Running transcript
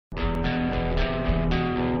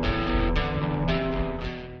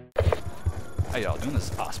How y'all doing? This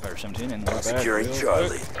is Oscar 17 and we're back Securing real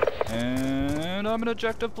Charlie. quick. And I'm an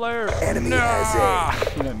ejected player. Enemy has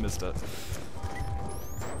A. I missed it.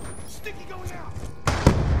 Sticky going out.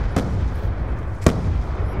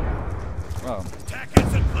 Wow. Attack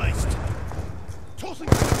isn't placed. Tossing.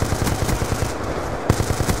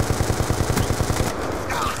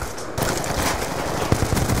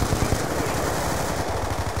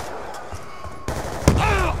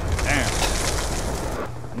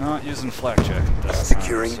 Not using flak check this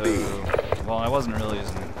Securing time, B. so, well, I wasn't really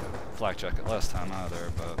using flak check it last time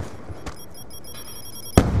either, but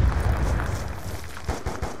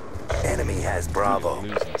Enemy has Bravo.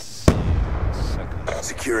 losing C in a second.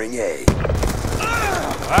 Securing A.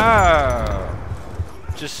 Wow!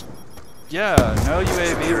 Just yeah, no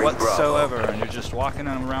UAV Securing whatsoever, Bravo. and you're just walking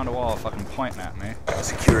around a wall, fucking pointing at me.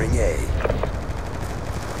 Securing A.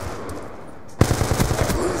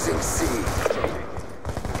 Losing C.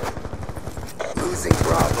 Losing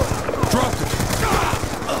Bravo. Dropped him.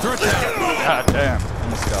 Threat down. God damn,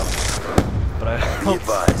 almost got him. But I Be helped.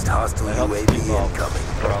 advised, hostile I helped UAV keep off incoming.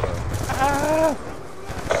 Bravo. Ah!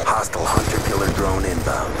 Hostile hunter-killer drone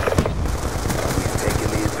inbound. We've taken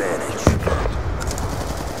the advantage.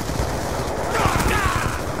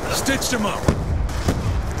 Stitched him up.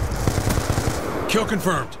 Kill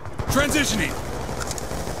confirmed. Transitioning.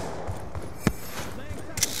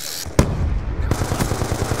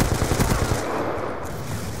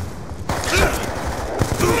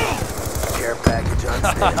 Care package on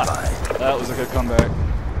standby. That was a good comeback.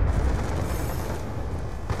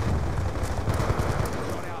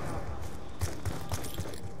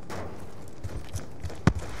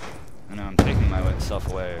 I know I'm taking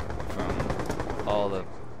myself away from all the.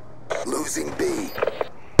 Losing B.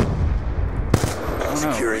 Oh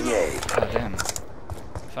no. Securing A. God damn.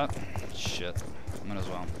 Fuck. Shit. Might as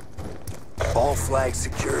well. All flags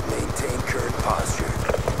secured. Maintain current posture.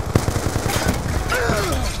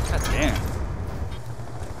 God damn.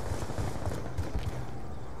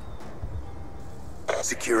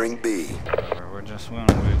 Securing B. Whatever, we're just going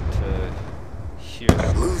to wait to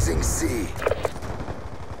here. Losing C.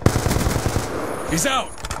 He's out.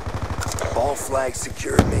 All flags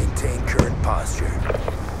secured. Maintain current posture.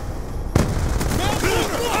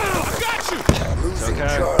 Got you. Losing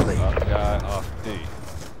Okay. Charlie. Got the guy off D.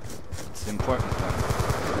 That's the important thing.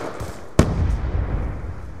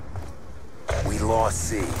 We lost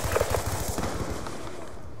C.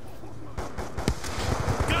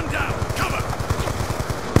 Gun down. Cover.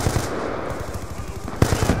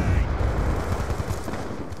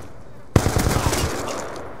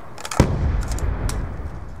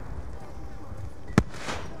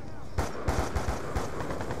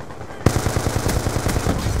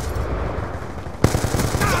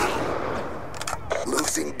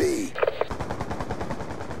 Losing B.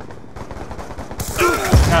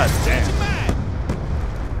 God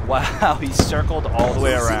damn. Wow, he circled all the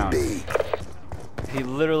way Losing around. B. He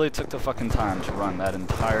literally took the fucking time to run that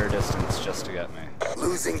entire distance just to get me.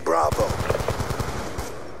 Losing Bravo.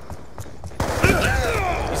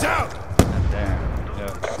 He's out. God damn.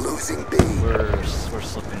 Yep. Losing B. We're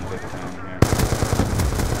slipping big time here.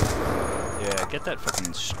 Yeah, get that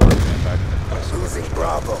fucking scorpion back in the place. Losing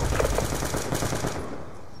Bravo.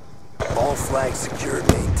 All flags secured.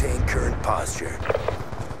 Maintain current posture.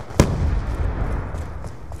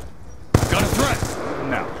 Got a threat.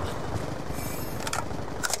 No.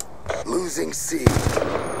 Losing C.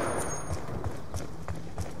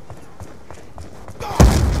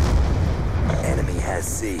 Enemy has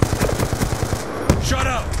C. Shut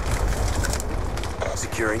up.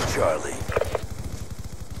 Securing Charlie.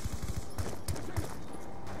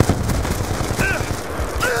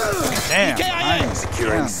 Damn. Behind.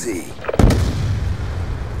 Securing Damn. C.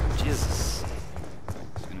 Jesus.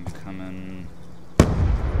 It's gonna be coming.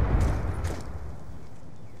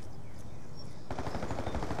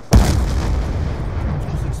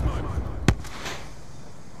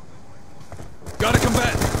 Got a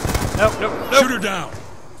combatant. Nope, nope, nope. Shoot her down.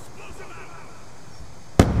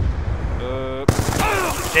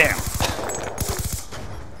 Damn.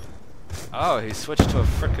 Oh, he switched to a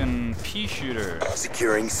frickin' pea shooter.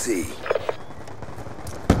 Securing C.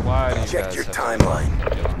 Why do you Check guys your have timeline.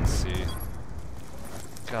 to get on C?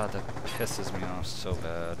 God, that pisses me off so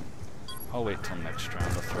bad. I'll wait till next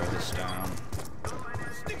round to throw this down.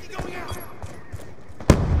 Sticky going out.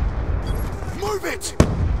 Move it.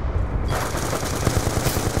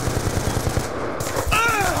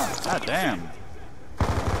 God damn.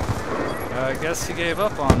 I guess he gave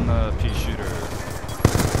up on the pea shooter.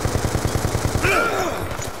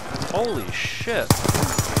 Holy shit.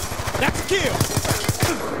 That's a kill.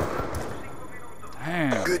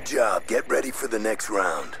 Damn. Good job. Get ready for the next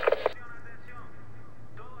round.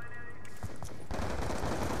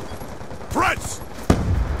 Threats!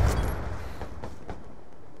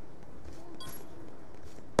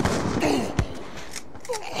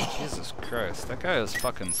 Jesus Christ, that guy is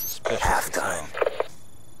fucking suspicious. Halftime.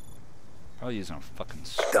 Probably using a fucking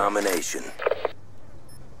script. Domination.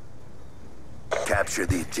 Capture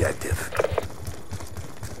the objective.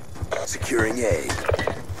 Securing A.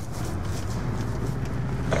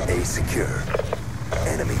 A secure.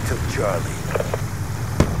 Enemy took Charlie.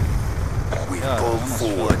 We God, I pulled almost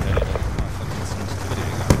feel forward. like I need to put my fucking sensitivity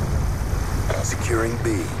again. Securing B.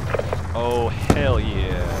 Oh, hell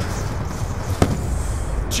yeah.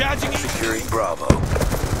 Charging E. Securing Bravo.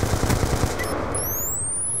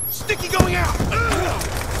 Sticky going out! I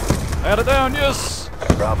got it down, yes!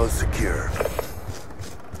 Bravo secure.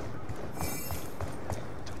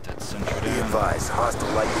 Took that sentry Be down. advised, hostile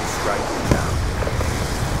lightning strike inbound.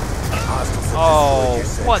 Hostiles have Oh,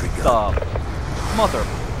 destroyed your what sentry the gun. mother?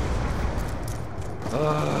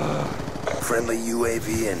 Friendly UAV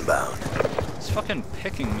inbound. It's fucking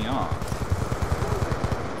picking me off.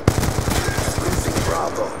 Losing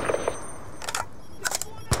Bravo.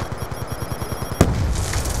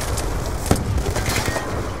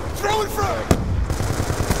 Throw in front!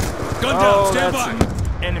 Gun Oh, down, stand that's by!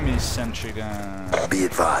 an enemy sentry gun. Be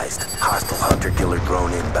advised, hostile hunter-killer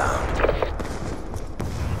drone inbound.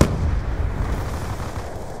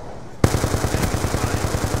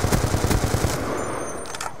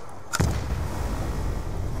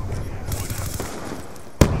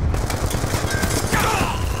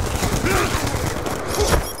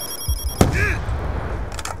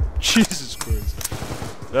 Jesus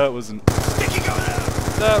Christ. That was Sticky going out!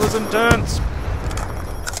 that was intense.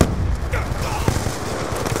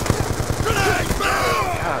 Grenade!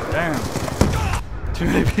 God damn. Too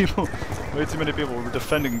many people. Way too many people were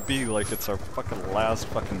defending B like it's our fucking last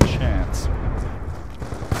fucking chance.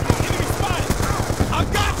 Enemy spotted! I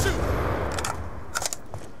got you!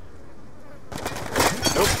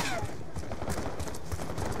 Nope.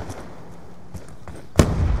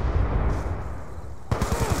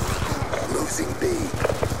 Losing B.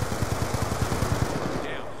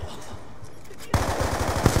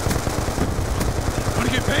 Want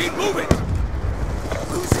to get paid? Move it!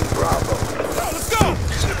 Losing Bravo. Let's go!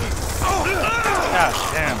 God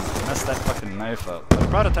damn. Messed that fucking knife up. But it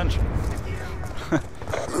brought attention.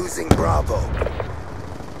 Losing Bravo.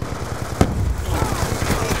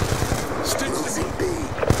 Stick to Losing B.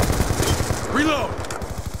 Reload!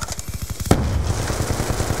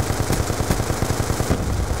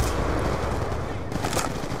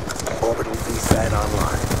 Orbital VSAT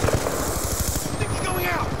online. Sticky going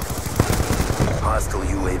out! Hostile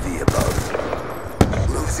UAV above.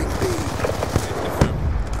 Losing B.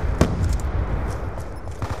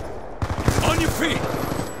 On your feet!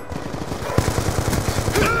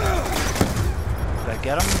 Did I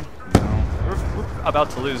get him? No. We're about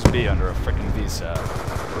to lose B under a freaking VSAT.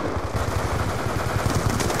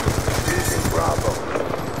 Losing Bravo.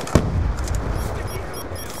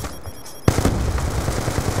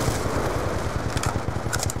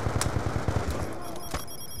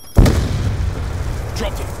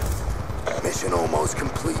 Dropped it! Mission almost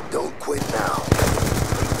complete. Don't quit now.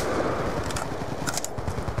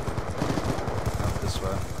 Out this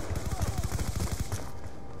way.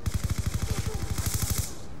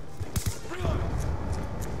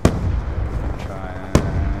 Try and...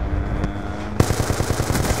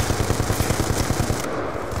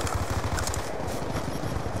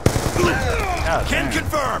 God Can damn.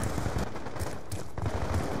 confirm!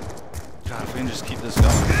 God, if we can just keep this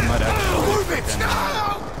going, we might actually Move it!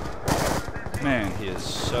 freaking... Man, he is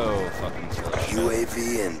so fucking full of shit.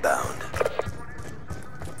 UAV inbound.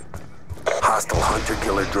 Hostile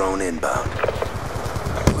hunter-killer drone inbound.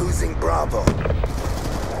 Losing Bravo.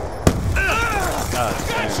 God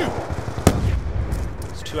Got you! damn.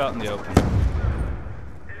 There's two out in the open.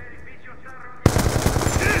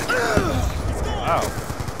 Wow.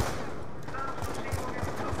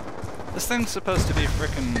 This thing's supposed to be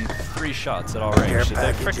frickin' 3 shots at all range. Did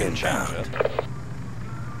they package frickin' change inbound. it?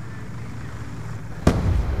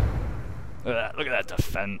 Look at that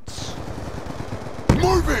defense.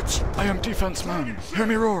 Move it! I am defense man. Hear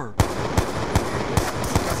me roar.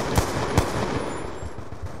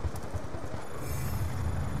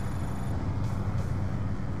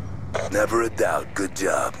 Never a doubt. Good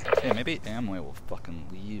job. Okay, maybe Amway will fucking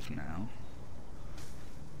leave now.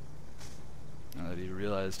 Now that he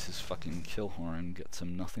realized his fucking kill horn gets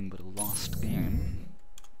him nothing but a lost game.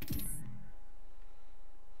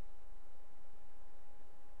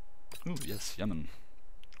 Ooh, yes, Yemen.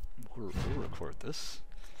 we'll record this.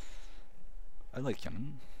 I like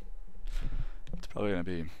Yemen. It's probably gonna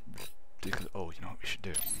be ridiculous. Oh, you know what we should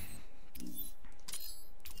do?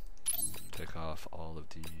 Take off all of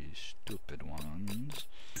these stupid ones.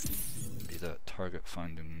 Be that target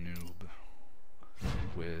finding noob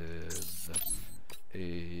with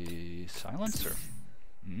a silencer.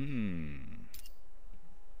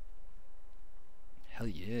 Hell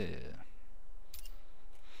yeah.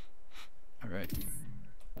 Alright.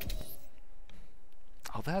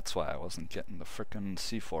 Oh, that's why I wasn't getting the frickin'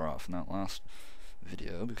 C4 off in that last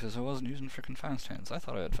video, because I wasn't using frickin' fast hands. I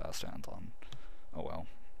thought I had fast hands on. Oh well.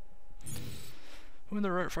 Who in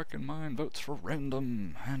their right frickin' mind votes for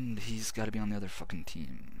random, and he's gotta be on the other fucking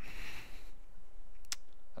team.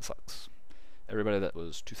 That sucks. Everybody that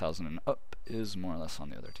was 2000 and up is more or less on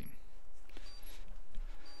the other team.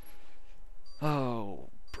 Oh,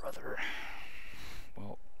 brother.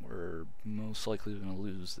 Well, we're most likely gonna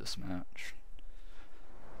lose this match.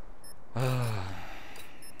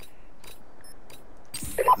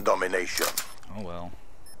 Domination. Oh well.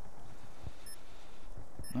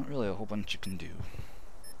 Not really a whole bunch you can do.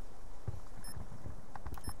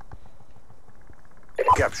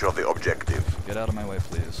 Capture the objective. Get out of my way,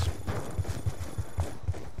 please.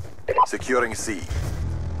 Securing C.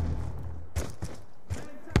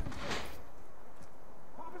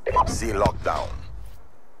 C lockdown.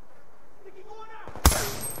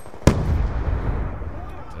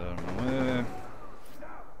 Get out of my way.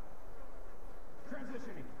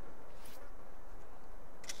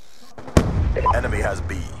 Enemy has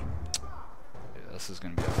B. Yeah, this is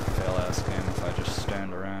gonna be a fail-ass game if I just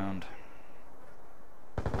stand around.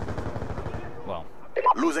 Well.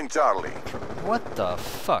 Losing Charlie. What the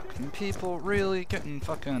fuck? Can people really getting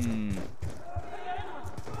fucking...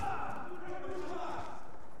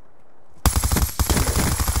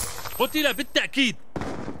 قتل بالتأكيد.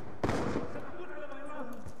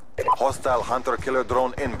 Hostile hunter-killer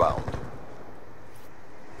drone inbound.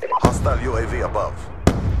 Hostile UAV above.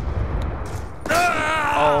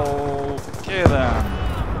 Okay then.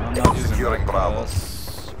 I'm not using Securing Bravo. this.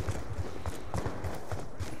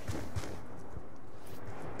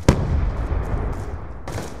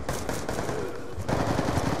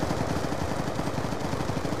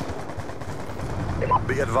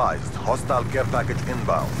 Be advised, hostile care package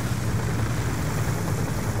inbound.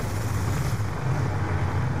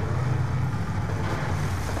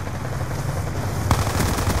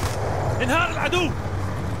 انهار العدو.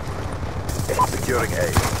 Securing A.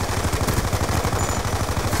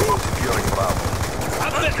 Securing Bravo.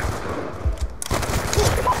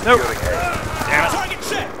 Securing A. Target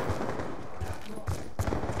set.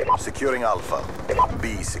 Securing Alpha.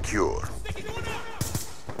 B secure.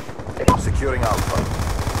 Securing Alpha.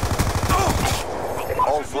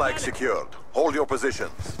 All flags secured. Hold your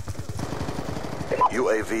positions.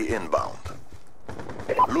 UAV inbound.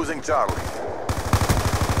 Losing Charlie.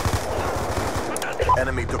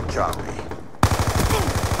 Enemy took Charlie.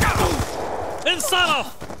 انصرف.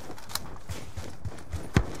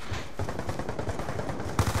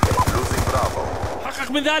 Losing Bravo.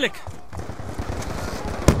 حقق من ذلك.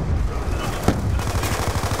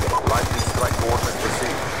 Lightning strike coordinates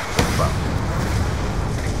received. Inbound.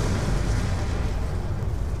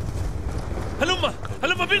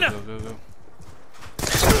 هلم بنا. Go.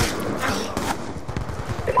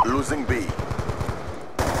 Losing B.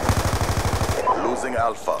 Losing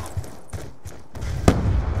Alpha.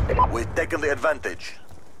 We've taken the advantage.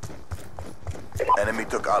 Enemy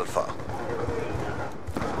took Alpha.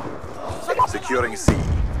 Securing C.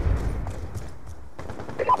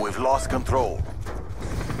 We've lost control.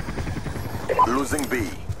 Losing B.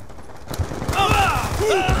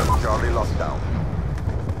 Charlie locked down.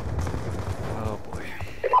 Oh boy.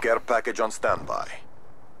 Care package on standby.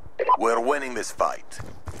 We're winning this fight.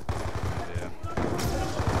 Yeah.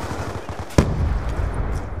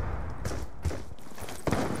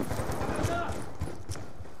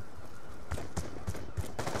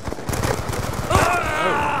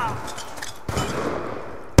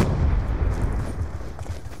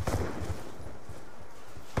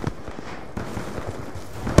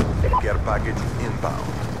 Care package inbound.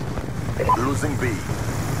 Losing B.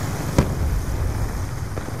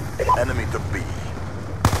 Enemy took B.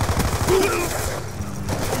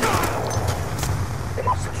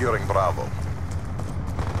 Securing Bravo.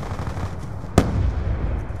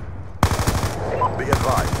 Be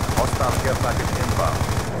advised, hostile care package inbound.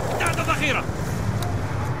 تحت الذخيرة.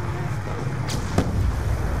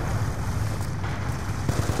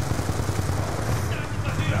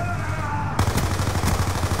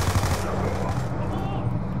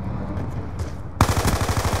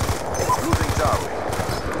 Losing Charlie.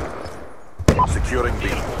 Securing B.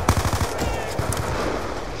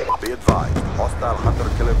 Be advised, hostile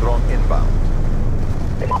hunter-killer drone inbound.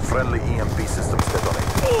 Friendly EMP systems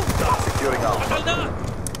detonated. Securing Alpha. قتلناه.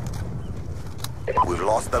 We've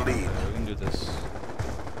lost the lead. We can do this.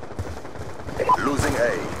 Losing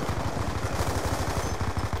A.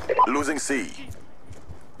 Losing C.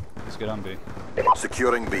 Let's get on B.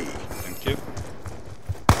 Securing B. Thank you.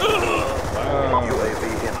 UAV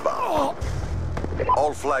inbound.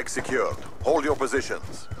 All flags secured. Hold your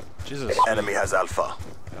positions. Jesus. Enemy has Alpha.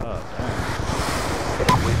 God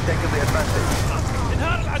damn. We've taken the advantage.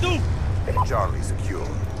 انهار العدو. Charlie secure.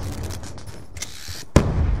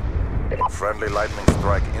 Friendly lightning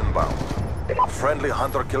strike inbound. Friendly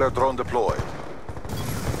hunter-killer drone deployed.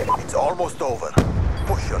 It's almost over.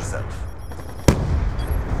 Push yourself.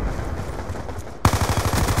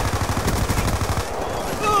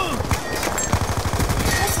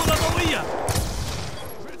 قنبلة ضوئية.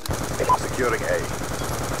 Securing A.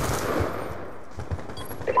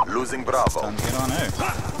 Losing Bravo. Time to get on A.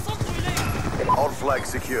 وصلت إليه. All flags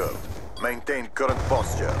secured. Maintain current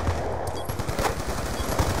posture.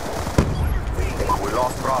 We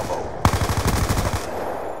lost Bravo.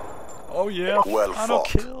 Oh yeah. Well Final fought.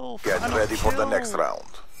 kill. Get Final ready for the kill. next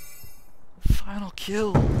round. Final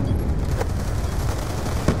kill.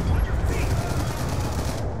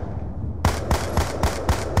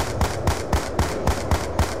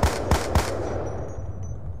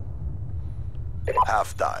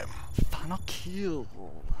 Halftime. Final kill.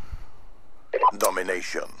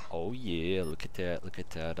 Domination. Oh yeah, look at that,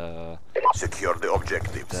 Secure the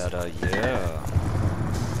objectives. yeah.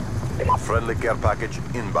 Friendly care package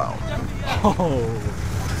inbound. Oh.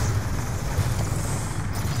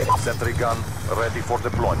 Sentry gun ready for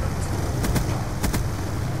deployment.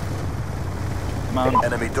 Come on.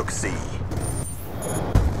 Enemy took C.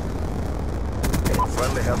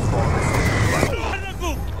 Friendly Hellstorm missile.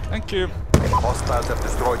 حركوا. Thank you. Hostiles have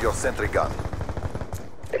destroyed your sentry gun.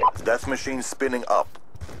 Death machine spinning up.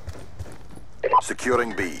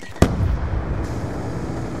 Securing B.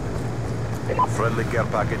 Friendly care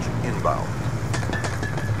package inbound.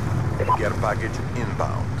 Care package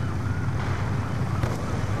inbound.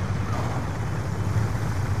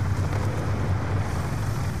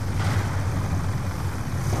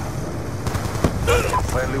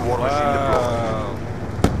 Friendly war machine deployed. Wow.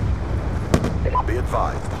 Be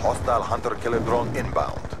advised, hostile hunter-killer drone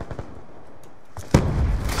inbound.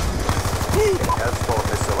 Hellstorm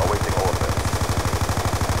missile awaiting orders.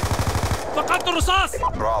 فقدت الرصاص.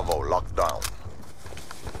 Bravo locked down.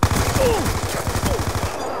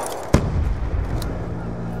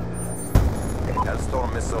 Hellstorm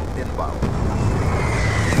missile inbound.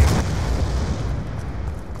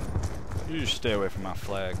 You just stay away from my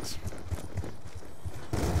flags.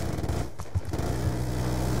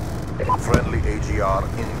 Friendly AGR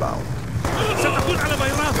inbound. ستكون على ما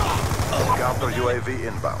يرام. Counter UAV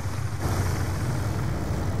inbound.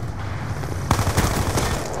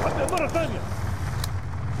 مرة ثانية.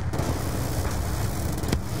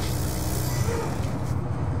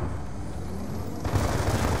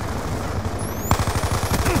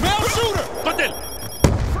 Male shooter. قتل.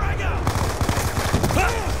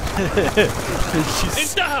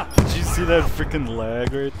 انتهى. Did you see that freaking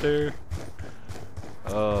lag right there?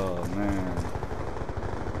 Oh man.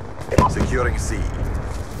 Securing C.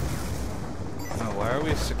 No, why are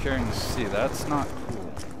we securing C? That's not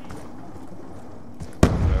cool.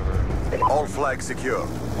 Whatever. All flags secured.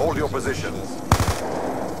 Hold your positions.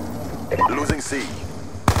 Losing C.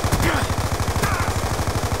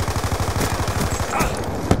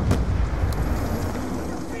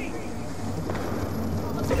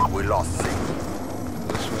 We lost C.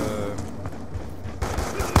 This way.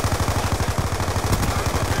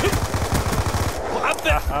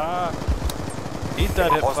 Ah! Eat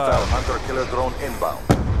that hip Hostile fire. hunter-killer drone inbound.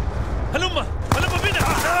 هلم بنا.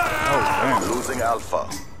 Oh damn. Losing Alpha.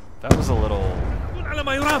 That was a little. ستكون على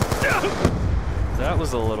ما يرام. That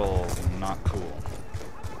was a little not cool.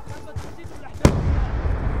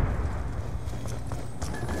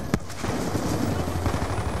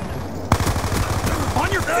 On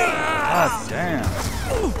your feet. God damn.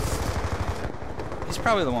 He's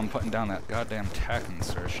probably the one putting down that goddamn tack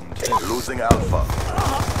insertion too. Losing Alpha.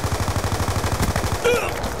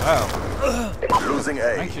 Wow. Losing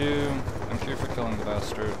A. Thank you. Thank you for killing the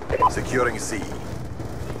bastard. Securing C.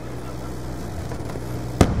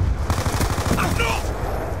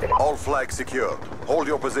 All flags secured. Hold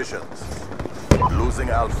your positions. Losing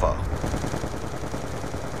Alpha.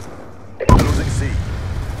 Losing C.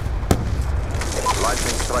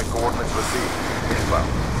 Lightning strike coordinates received.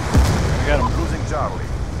 Inbound. I got him. Losing Charlie.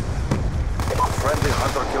 Friendly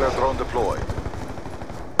hunter-killer drone deployed.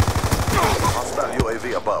 Hostile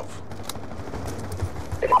UAV above.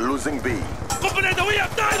 Losing B. قنبلة يدوية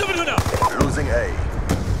ابتعدوا من هنا. Losing A.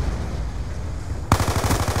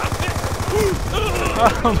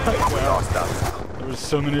 We lost Alpha. There was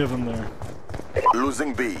so many of them there.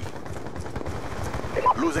 Losing B.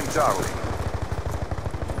 Losing Charlie.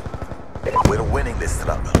 We're winning this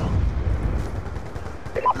struggle.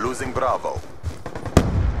 Losing Bravo.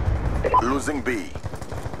 Losing B.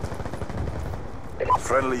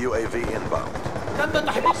 Friendly UAV inbound.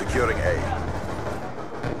 Securing A.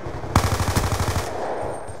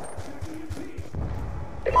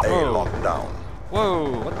 A Whoa. locked down.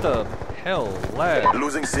 Whoa, what the hell? Lag.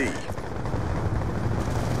 Losing C.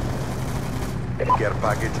 Care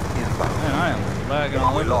package inbound. Man, I am lagging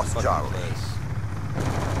all We over lost the fucking Charlie. place.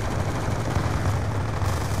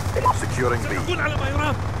 Securing B. ستكون على ما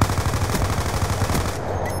يرام.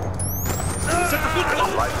 ستكون على.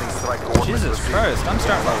 Lightning strike coordinates Jesus received. Christ, I'm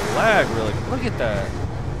starting to lag really. Look at that.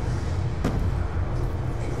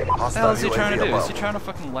 What the hell is he trying to do? Is he trying to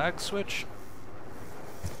fucking lag switch?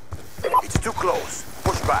 It's too close.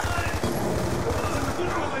 Push back.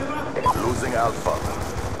 Losing Alpha.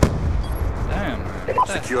 Damn. What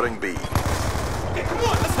the, Securing B. Okay, come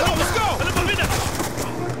on, let's go. هلم بنا.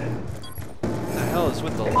 the hell is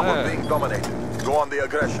with the We're lag? being dominated. Go on the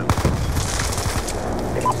aggression.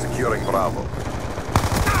 Securing Bravo.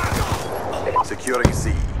 Securing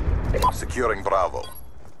C. Securing Bravo.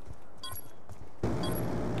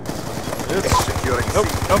 Securing C. Nope.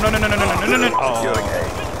 No, no, no, no, no, no, no, no, no. Securing Oh.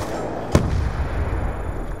 A.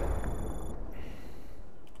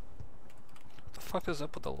 What the fuck is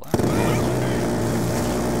up with the lag?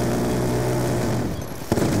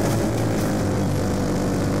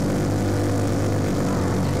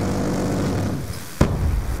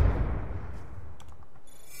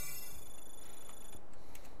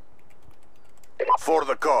 For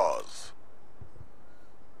the cause.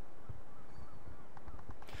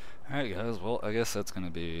 Alright guys, well I guess that's gonna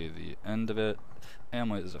be the end of it.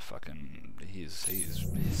 Amway is a fucking he's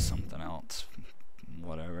something else.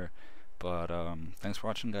 Whatever. But thanks for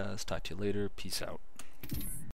watching guys. Talk to you later. Peace out.